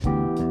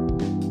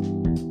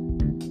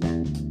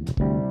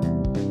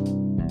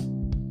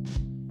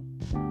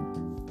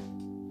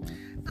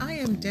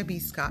Debbie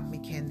Scott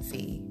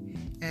McKenzie,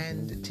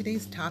 and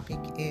today's topic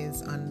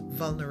is on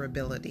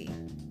vulnerability.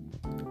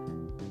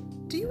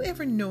 Do you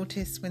ever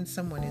notice when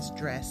someone is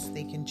dressed,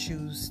 they can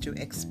choose to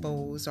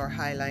expose or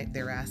highlight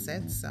their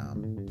assets?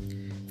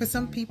 For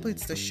some people,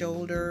 it's the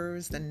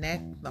shoulders, the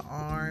neck, the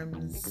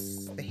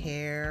arms, the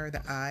hair,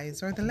 the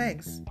eyes, or the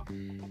legs.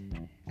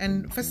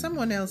 And for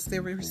someone else,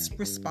 their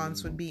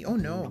response would be, oh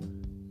no,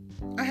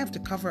 I have to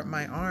cover up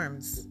my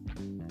arms.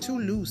 Too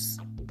loose.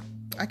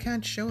 I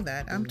can't show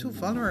that. I'm too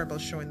vulnerable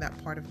showing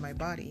that part of my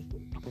body.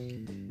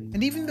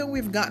 And even though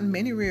we've gotten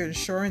many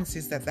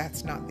reassurances that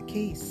that's not the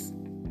case,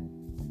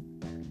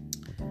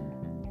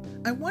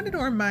 I wanted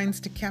our minds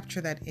to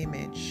capture that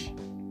image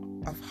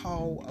of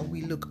how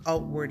we look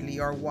outwardly,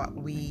 or what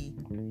we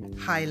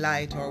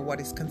highlight, or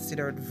what is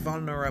considered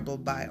vulnerable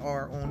by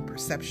our own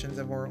perceptions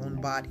of our own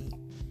body.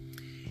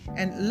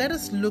 And let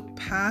us look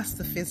past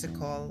the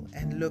physical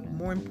and look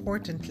more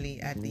importantly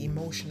at the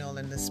emotional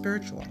and the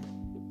spiritual.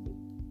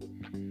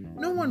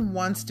 No one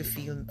wants to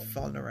feel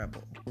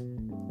vulnerable,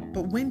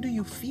 but when do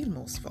you feel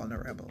most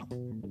vulnerable?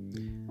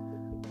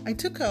 I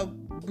took a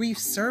brief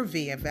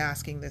survey of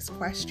asking this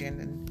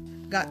question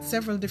and got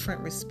several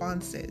different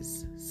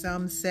responses.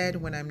 Some said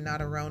when I'm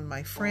not around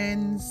my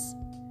friends,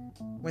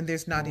 when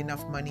there's not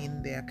enough money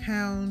in the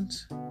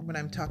account, when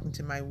I'm talking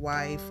to my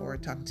wife or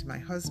talking to my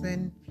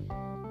husband,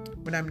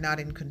 when I'm not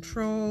in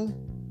control,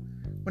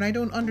 when I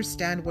don't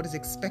understand what is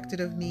expected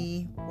of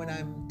me, when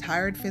I'm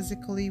tired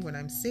physically, when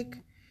I'm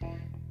sick,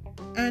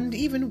 and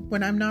even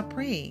when I'm not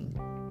praying,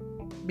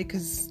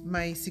 because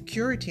my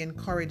security and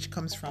courage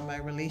comes from my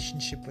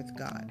relationship with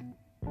God.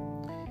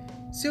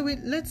 So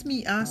it lets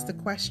me ask the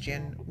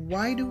question,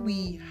 why do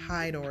we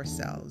hide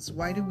ourselves?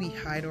 Why do we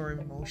hide our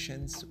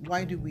emotions?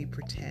 Why do we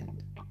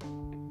pretend?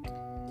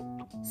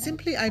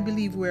 Simply, I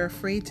believe we're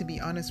afraid to be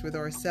honest with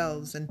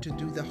ourselves and to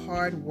do the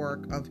hard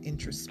work of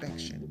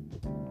introspection.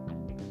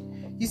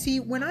 You see,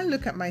 when I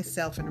look at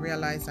myself and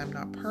realize I'm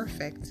not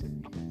perfect,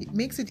 it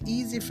makes it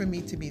easier for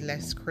me to be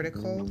less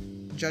critical,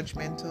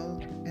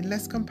 judgmental, and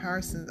less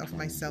comparison of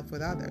myself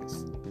with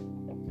others.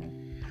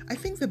 I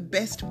think the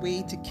best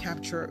way to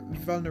capture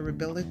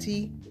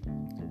vulnerability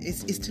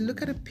is to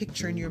look at a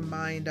picture in your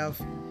mind of,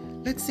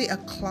 let's say, a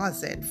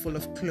closet full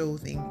of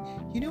clothing.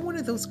 You know, one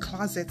of those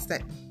closets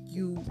that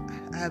you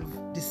have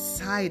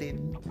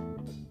decided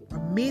or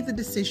made the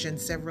decision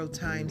several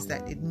times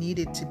that it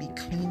needed to be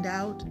cleaned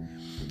out.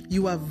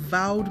 You have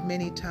vowed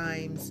many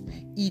times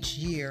each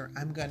year,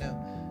 I'm going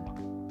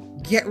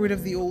to get rid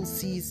of the old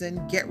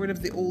season, get rid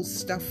of the old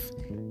stuff,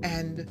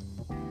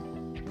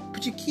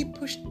 but you keep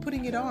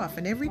putting it off.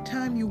 And every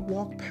time you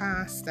walk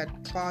past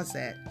that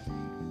closet,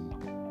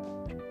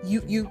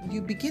 you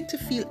begin to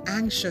feel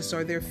anxious,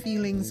 or there are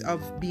feelings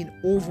of being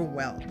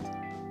overwhelmed.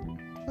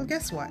 Well,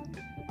 guess what?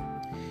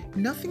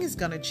 Nothing is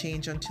going to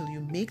change until you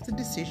make the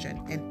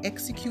decision and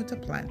execute a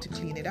plan to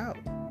clean it out.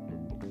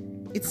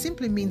 It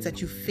simply means that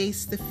you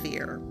face the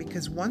fear,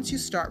 because once you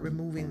start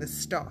removing the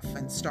stuff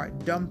and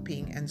start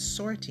dumping and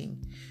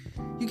sorting,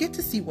 you get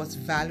to see what's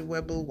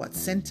valuable, what's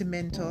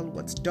sentimental,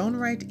 what's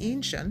downright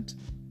ancient,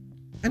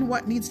 and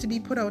what needs to be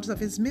put out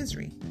of its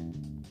misery.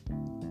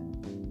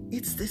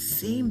 It's the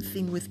same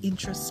thing with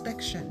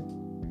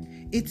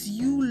introspection. It's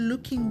you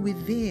looking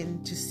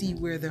within to see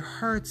where the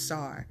hurts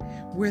are,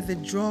 where the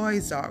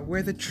joys are,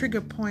 where the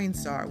trigger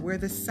points are, where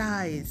the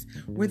sighs,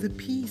 where the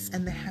peace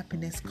and the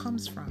happiness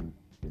comes from.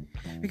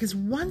 Because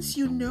once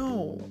you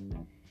know,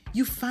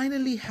 you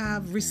finally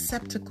have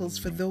receptacles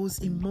for those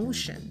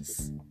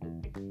emotions.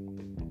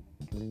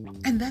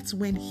 And that's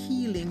when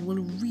healing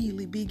will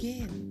really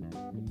begin.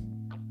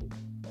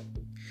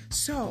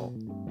 So,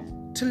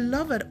 to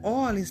love at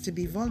all is to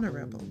be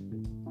vulnerable.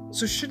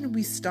 So shouldn't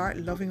we start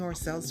loving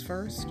ourselves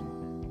first?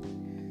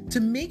 To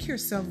make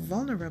yourself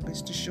vulnerable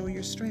is to show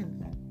your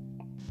strength.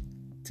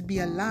 To be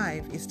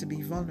alive is to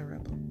be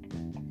vulnerable.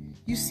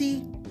 You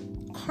see,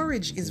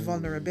 courage is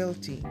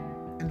vulnerability,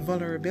 and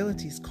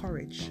vulnerability is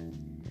courage.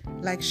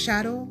 Like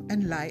shadow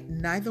and light,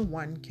 neither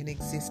one can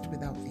exist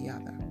without the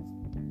other.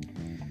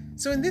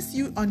 So in this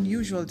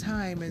unusual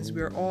time, as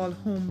we're all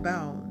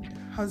homebound,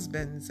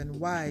 husbands and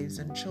wives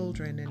and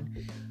children,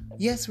 and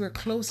yes, we're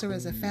closer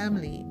as a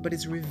family, but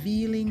it's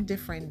revealing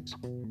different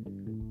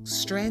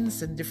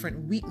strengths and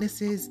different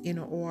weaknesses in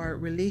our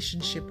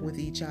relationship with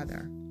each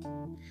other.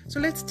 So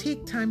let's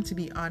take time to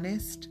be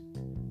honest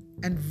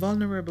and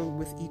vulnerable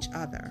with each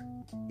other.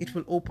 It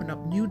will open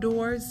up new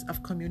doors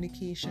of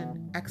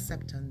communication,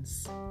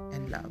 acceptance,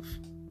 and love.